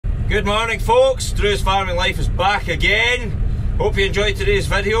Good morning folks, Drew's Farming Life is back again. Hope you enjoyed today's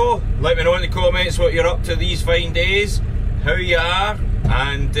video. Let me know in the comments what you're up to these fine days, how you are,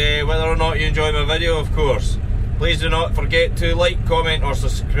 and whether or not you enjoy my video, of course. Please do not forget to like, comment or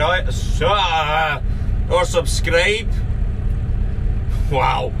subscribe.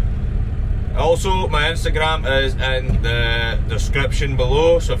 Wow. Also, my Instagram is in the description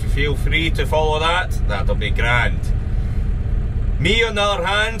below, so if you feel free to follow that, that'll be grand. Me on the other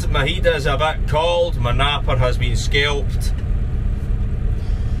hand, my heat is a bit cold, my napper has been scalped.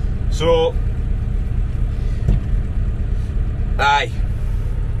 So, aye,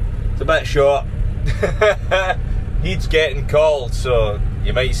 it's a bit short. Heat's getting cold, so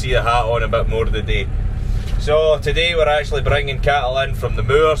you might see the hat on a bit more of the day. So today we're actually bringing cattle in from the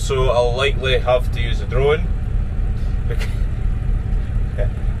moor, so I'll likely have to use a drone.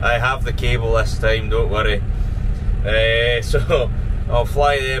 I have the cable this time, don't worry. So I'll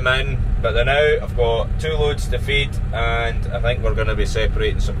fly them in, but then now I've got 2 loads to feed, and I think we're going to be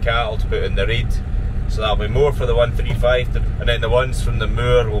separating some cattle to put in the reed. So that'll be more for the 135, and then the ones from the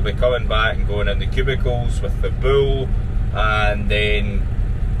moor will be coming back and going in the cubicles with the bull, and then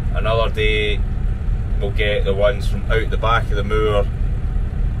another day we'll get the ones from out the back of the moor,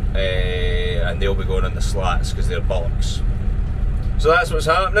 and they'll be going in the slats because they're bullocks. So that's what's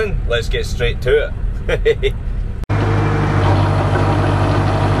happening. Let's get straight to it.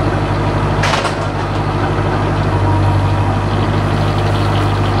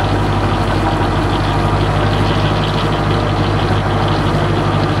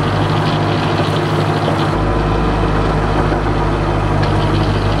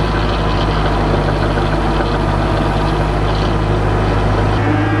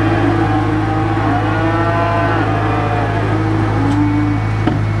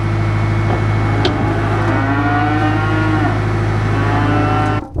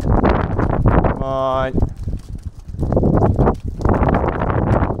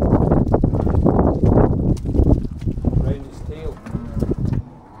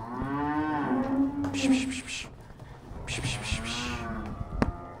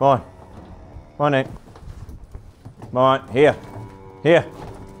 Come on. Come on, Nick. Come on, here. Here.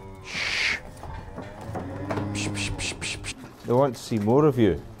 Shh. They want to see more of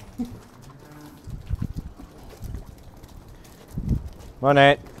you. Come on,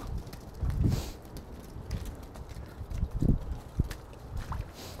 Nick.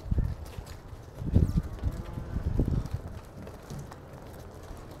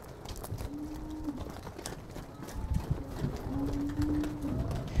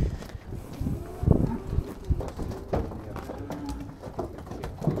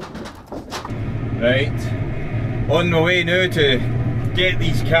 Right, on my way now to get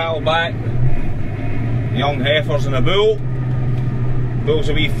these cattle back, young heifers and a bull. Bull's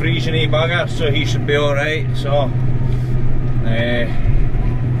a wee freezing-y bugger, so he should be alright. So,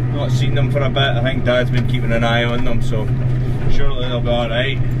 not seen them for a bit. I think Dad's been keeping an eye on them, so surely they'll be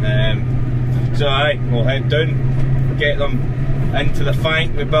alright. So aye, we'll head down, get them into the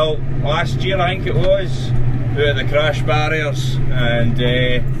Fank we built last year, I think it was, out of the crash barriers, and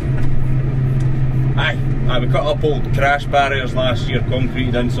we cut up old crash barriers last year,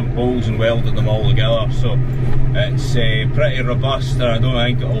 concreted in some poles and welded them all together, so it's pretty robust, and I don't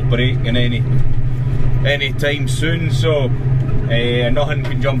think it'll break in any time soon, so nothing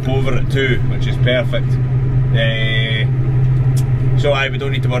can jump over it too, which is perfect. So we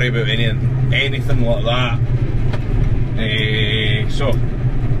don't need to worry about anything like that. So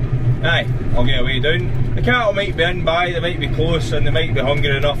I'll get away down. The cattle might be in by, they might be close, and they might be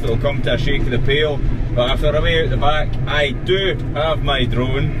hungry enough that they'll come to a shake of the pail. But if they're away out the back, I do have my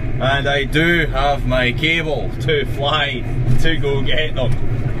drone and I do have my cable to fly to go get them.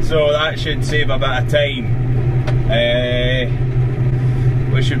 So that should save a bit of time,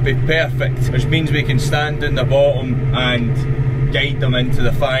 which should be perfect. Which means we can stand in the bottom and guide them into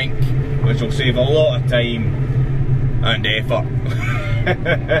the Fank, which will save a lot of time and effort.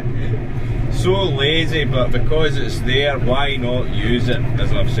 So lazy, but because it's there, why not use it,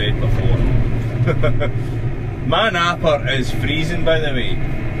 as I've said before. My napper is freezing, by the way.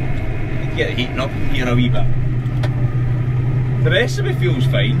 Get it heating up here a wee bit. The rest of me feels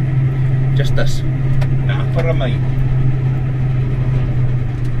fine, just this napper of mine.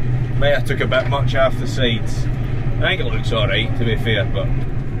 Might have took a bit much off the sides. I think it looks alright, to be fair, but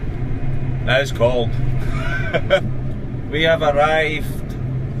it is cold. We have arrived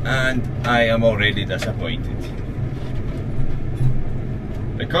and I am already disappointed.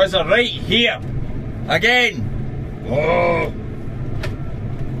 Because they're right here again. Oh,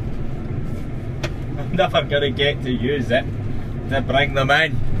 I'm never going to get to use it to bring them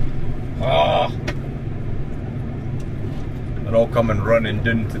in. Oh. They're all coming running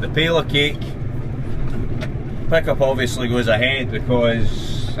down to the pail of cake. Pickup obviously goes ahead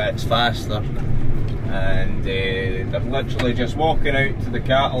because it's faster, and they're literally just walking out to the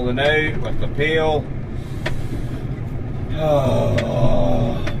cattle now with the pail.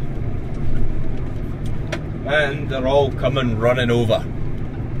 Oh. And they're all coming running over.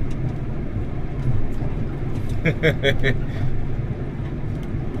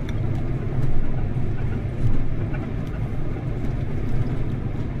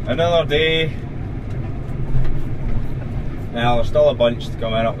 Another day. Now there's still a bunch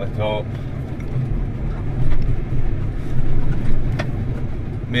coming up the top.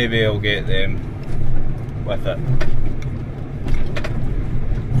 Maybe I'll get them with it.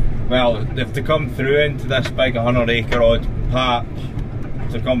 Well, they have to come through into this big 100-acre odd patch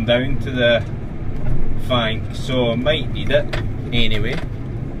to come down to the Fank, so I might need it anyway.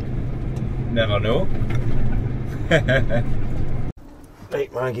 Never know.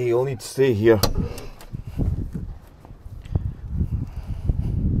 Right, Maggie, you'll need to stay here.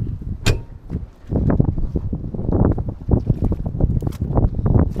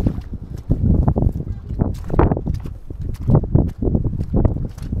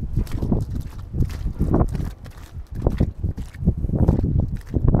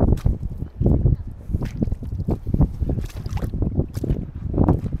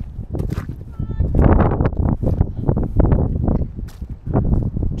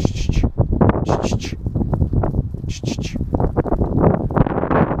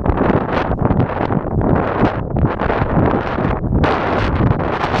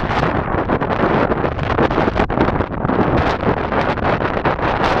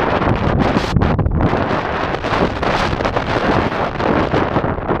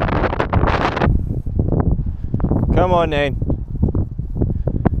 Come on then.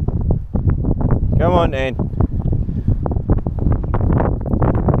 Come on then.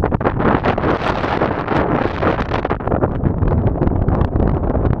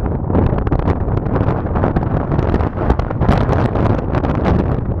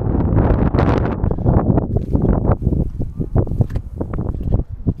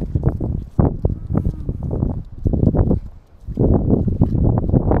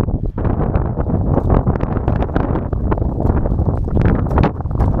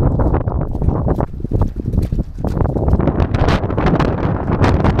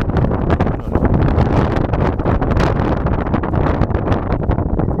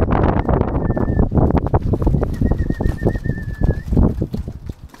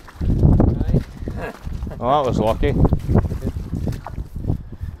 Oh, that was lucky.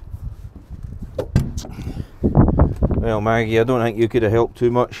 Well, Maggie, I don't think you could have helped too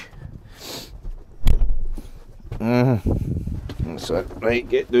much. That's it. Right,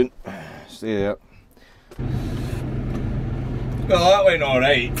 get down. Stay there. Well, that went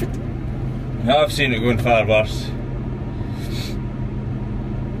alright. I've seen it going far worse.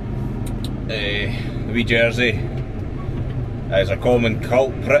 The wee Jersey is a common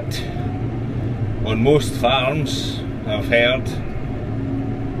culprit on most farms, I've heard.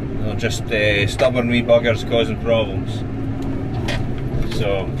 They're just stubborn wee buggers causing problems.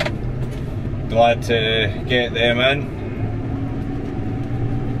 So, glad to get them in.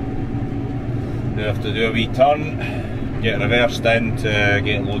 They have to do a wee turn, get reversed in to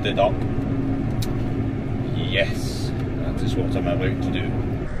get loaded up. Yes, that is what I'm about to do.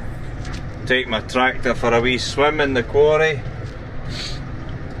 Take my tractor for a wee swim in the quarry.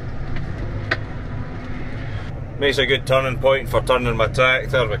 Makes a good turning point for turning my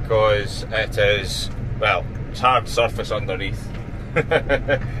tractor because it is, well, it's hard surface underneath.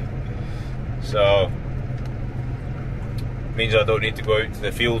 So, means I don't need to go out to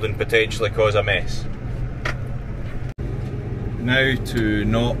the field and potentially cause a mess. Now to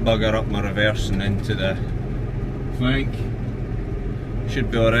not bugger up my reversing into the Fank. Should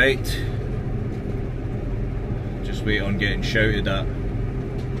be alright. Just wait on getting shouted at.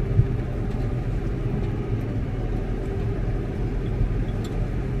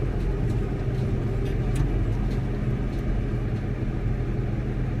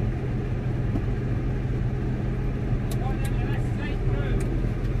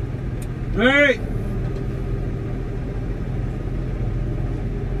 Right.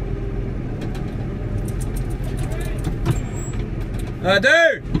 I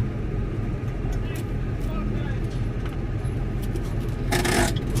do.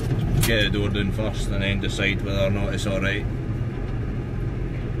 Get the door down first and then decide whether or not it's alright.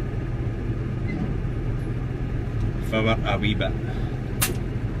 For a wee bit.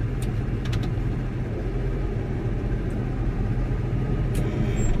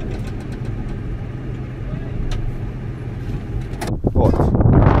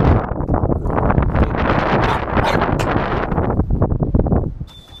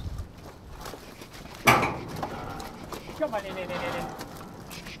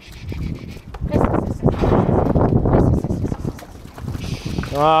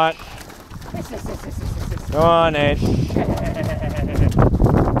 Come on. Come on in.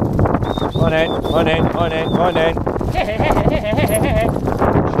 On in, on in, on in, on in.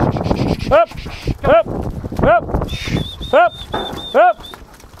 Up, up, up, up, up,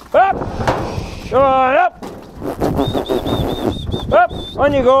 up. Come on, up. Up,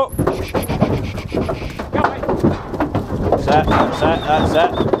 on you go. That's it, that's it, that's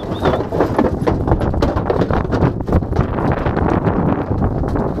it.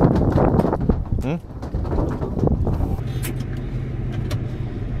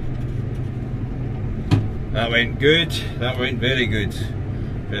 That went good, that went very good.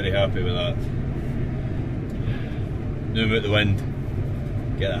 Very happy with that. Now about the wind,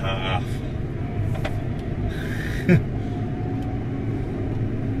 get the hat off.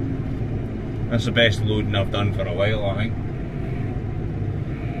 That's the best loading I've done for a while, I think.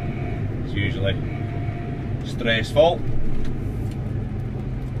 It's usually stressful.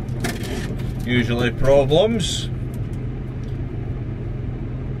 Usually problems.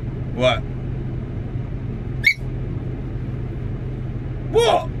 What?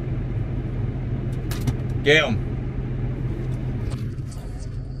 What? Get him.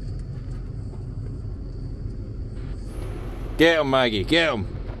 Get him, Maggie, get him.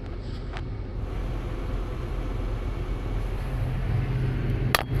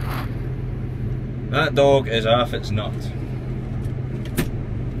 That dog is off its nut.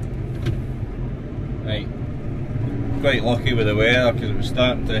 Right. Quite lucky with the weather because it was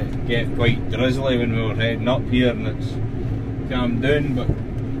starting to get quite drizzly when we were heading up here, and it's calmed down, but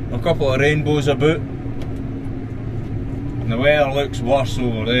a couple of rainbows about. And the weather looks worse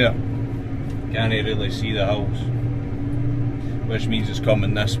over there. Can't really see the hills, which means it's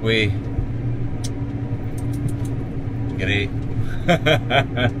coming this way. Great.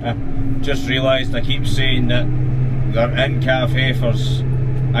 Just realised I keep saying that they're in-calf heifers.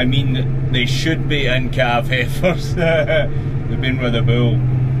 I mean that they should be in-calf heifers. They've been with the bull,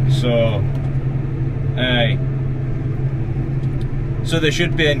 so aye. So they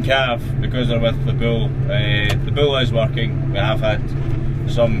should be in calf because they're with the bull. The bull is working. We have had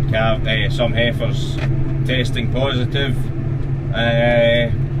some heifers testing positive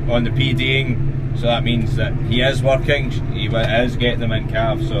on the PDing. So that means that he is working, he is getting them in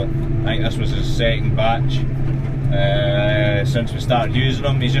calf, so I think this was his second batch since we started using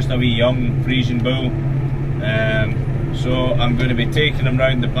him. He's just a wee young Frisian bull, so I'm going to be taking him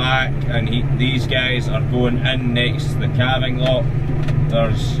round the back, and these guys are going in next to the calving lot.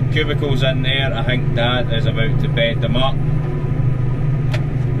 There's cubicles in there. I think Dad is about to bed them up,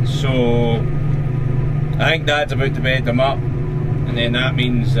 so I think Dad's about to bed them up, and then that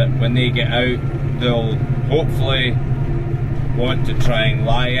means that when they get out they'll hopefully want to try and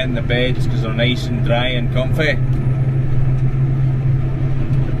lie in the beds because they're nice and dry and comfy.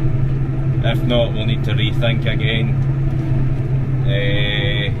 If not, we'll need to rethink again.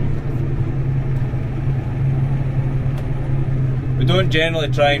 We don't generally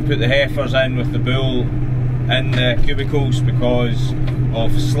try and put the heifers in with the bull in the cubicles because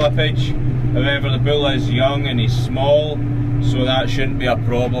of slippage. However, the bull is young and he's small, so that shouldn't be a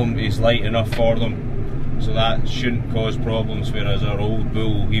problem. He's light enough for them, so that shouldn't cause problems, whereas our old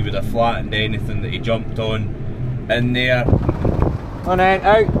bull, he would have flattened anything that he jumped on in there. On in,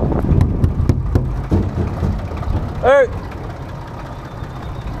 out! Out!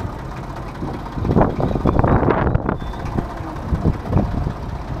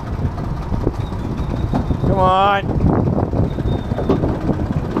 Come on!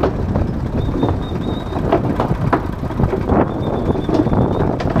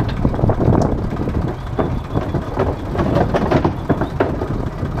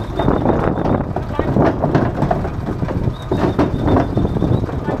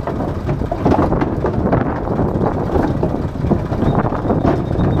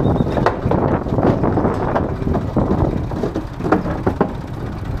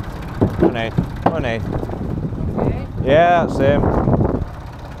 Come on in. Okay. Yeah, that's him.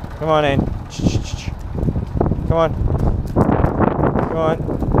 Come on in. Come on. Come on.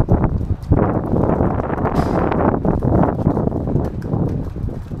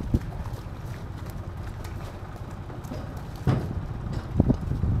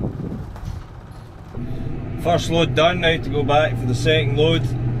 First load done, now to go back for the second load.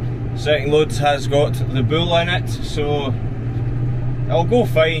 Second load has got the bull in it, so it'll go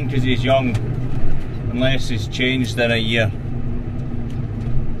fine because he's young, unless he's changed in a year.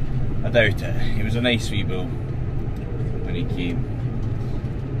 I doubt it. He was a nice wee bull when he came,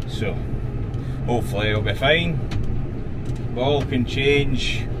 so hopefully he'll be fine. Ball can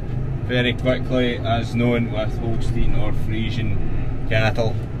change very quickly, as known with Holstein or Frisian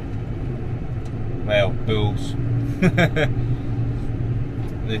cattle. Well, bulls.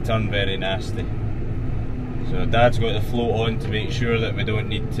 They turn very nasty. So Dad's got the float on to make sure that we don't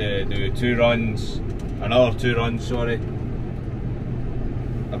need to do 2 runs, another 2 runs, sorry.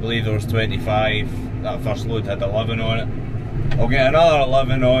 I believe there was 25, that first load had 11 on it. I'll get another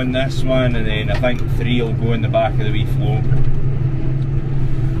 11 on this one, and then I think 3 will go in the back of the wee float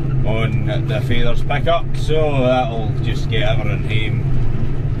on the Heifers pickup, so that'll just get everything home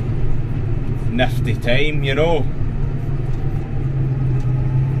nifty time, you know.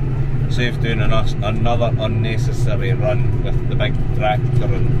 Save doing another unnecessary run with the big tractor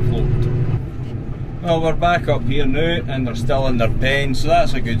and float. Well, we're back up here now and they're still in their pen, so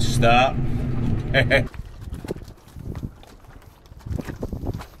that's a good start.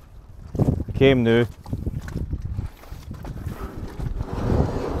 Came now.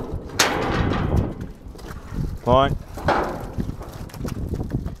 Come on.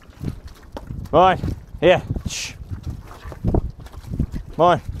 Come on. Here. Shh. Come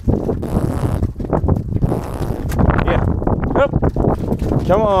on. Here. Up.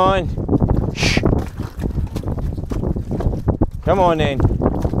 Come on. Shh. Come on then.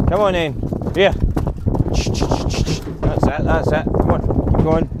 Come on then. Here. Shh, shh, shh, shh. That's it, that's it. Come on. Keep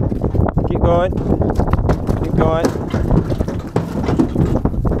going. Keep going. Keep going.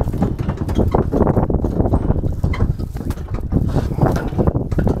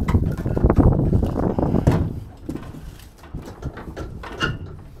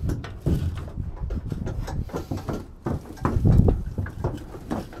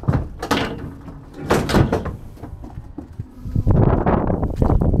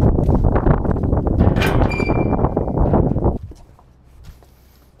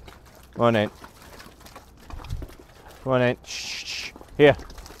 Come on in. Come on in. Shh. Here.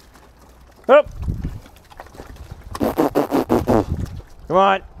 Up. Come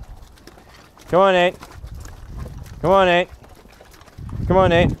on. Come on in. Come on in. Come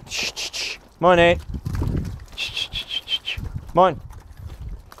on in. Shh. Come on in. Shh. Come on.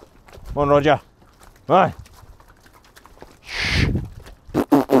 Come on, Roger. Come on. Shh.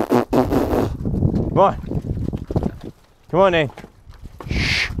 Come on. Come on in.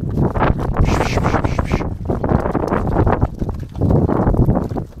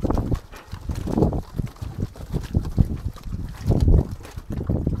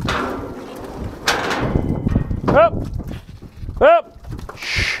 Up! Up!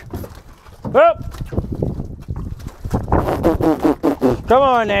 Shh! Up! Come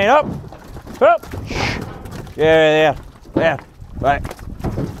on then, up! Up! Shh! Yeah, there. Back.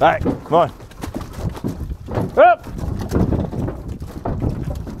 Back. Come on. Up!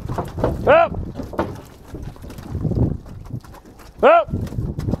 Up! Up!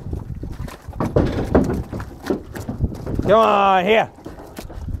 Come on, here.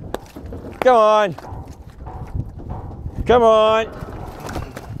 Come on. Come on!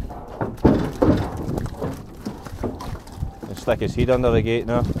 He'll stick his head under the gate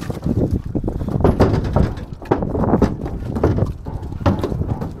now.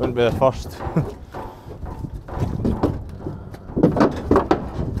 Wouldn't be the first.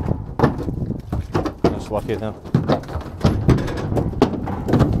 That's lucky now.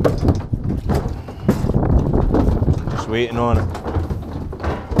 Just waiting on it.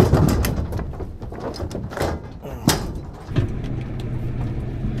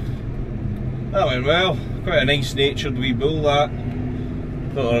 That went well, quite a nice natured wee bull that.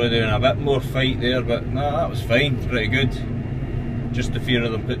 Thought I was doing a bit more fight there, but no, that was fine, pretty good. Just the fear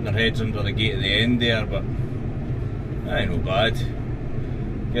of them putting their heads under the gate at the end there, but ain't no bad.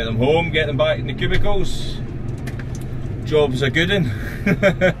 Get them home, get them back in the cubicles. Job's a good one.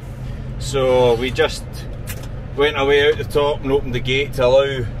 So we just went away out the top and opened the gate to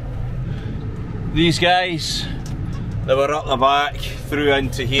allow these guys that were up the back through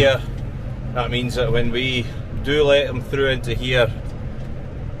into here. That means that when we do let them through into here,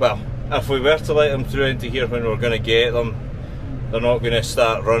 well, if we were to let them through into here when we're going to get them, they're not going to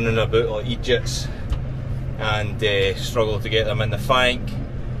start running about like idiots and struggle to get them in the Fank.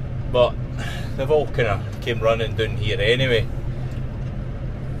 But they've all kind of came running down here anyway.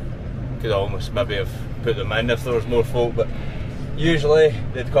 Could almost maybe have put them in if there was more folk, but usually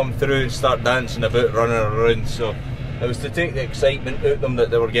they'd come through and start dancing about, running around, so it was to take the excitement out of them that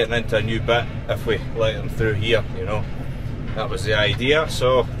they were getting into a new bit if we let them through here, you know. That was the idea.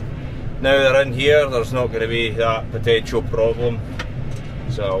 So now they're in here, there's not going to be that potential problem.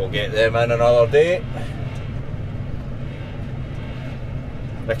 So we'll get them in another day.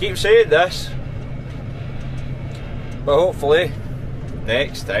 I keep saying this, but hopefully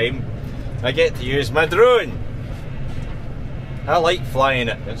next time I get to use my drone. I like flying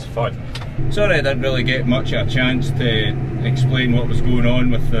it, it's fun. Sorry I didn't really get much of a chance to explain what was going on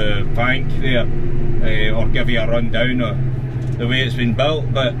with the Fank there, or give you a rundown of the way it's been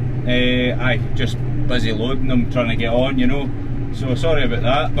built, but I just busy loading them, trying to get on, you know. So sorry about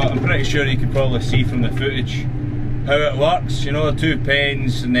that, but I'm pretty sure you can probably see from the footage how it works, you know, 2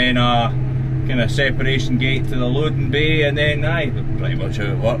 pens and then a kind of separation gate to the loading bay, and then pretty much how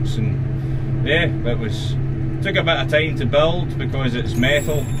it works. And yeah, took a bit of time to build because it's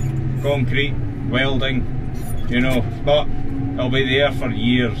metal, concrete, welding, you know, but it'll be there for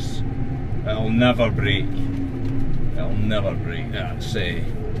years. It'll never break. It'll never break. That's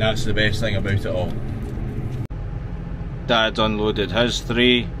the best thing about it all. Dad's unloaded his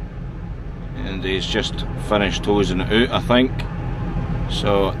 3 and he's just finished hosing it out, I think.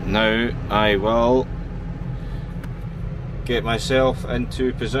 So now I will get myself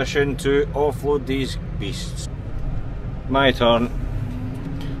into position to offload these beasts. My turn.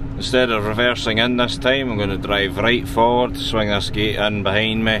 Instead of reversing in this time, I'm going to drive right forward, swing this gate in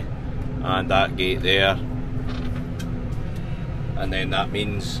behind me and that gate there, and then that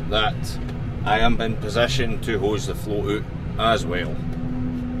means that I am in position to hose the float out as well.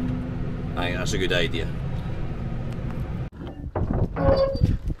 I think that's a good idea.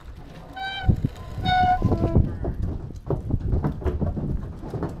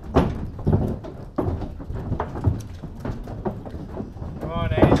 Come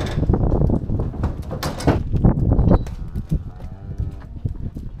on, Ed.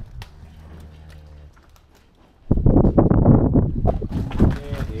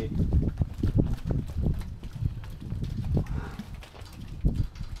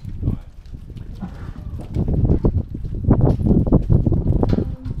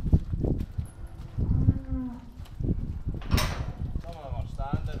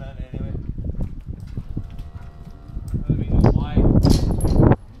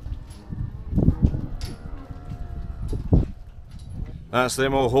 That's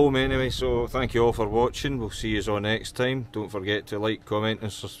them all home anyway, so thank you all for watching. We'll see you all next time. Don't forget to like, comment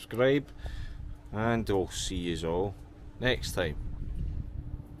and subscribe, and we'll see you all next time.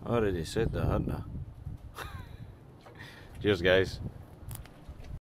 I already said that, hadn't I? Cheers guys.